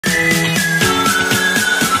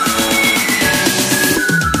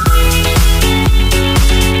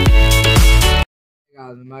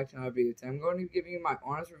welcome back to another video. Today I'm going to be giving you my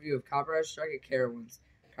honest review of Copperhead Strike at Carowinds.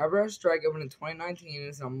 Copperhead Strike opened in 2019 and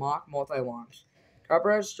is a mock multi-launch.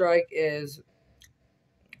 Copperhead Strike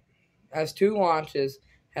has two launches,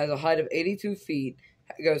 has a height of 82 feet,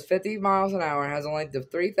 goes 50 miles an hour, and has a length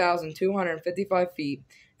of 3,255 feet,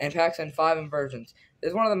 and packs in 5 inversions. This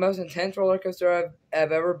is one of the most intense roller coasters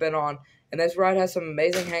I've ever been on, and this ride has some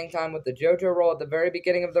amazing hang time with the JoJo roll at the very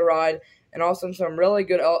beginning of the ride, and also some really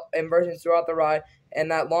good inversions throughout the ride. And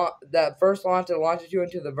that first launch that launches you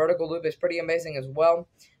into the vertical loop is pretty amazing as well.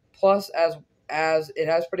 Plus, as it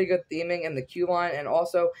has pretty good theming in the queue line, and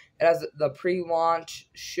also it has the pre-launch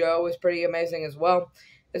show is pretty amazing as well.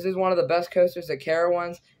 This is one of the best coasters at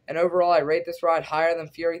Carowinds, and overall I rate this ride higher than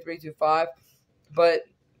Fury 325, but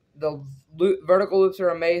the vertical loops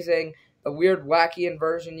are amazing. The weird wacky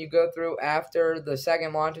inversion you go through after the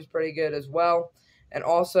second launch is pretty good as well. And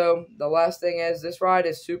also, the last thing is, this ride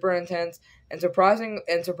is super intense and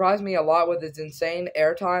surprised me a lot with its insane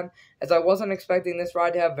airtime, as I wasn't expecting this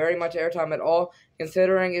ride to have very much airtime at all,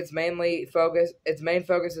 considering its main focus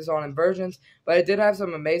is on inversions. But it did have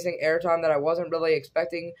some amazing airtime that I wasn't really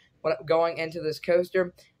expecting when going into this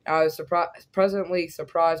coaster. I was pleasantly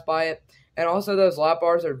surprised by it, and also those lap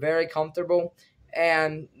bars are very comfortable,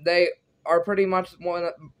 and they are pretty much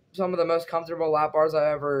some of the most comfortable lap bars I've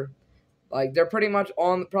ever. They're pretty much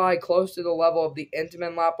on probably close to the level of the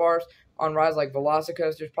Intamin lap bars on rides like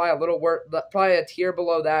Velocicoasters, probably a tier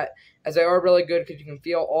below that, as they are really good because you can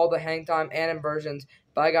feel all the hang time and inversions.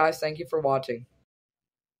 Bye guys, thank you for watching.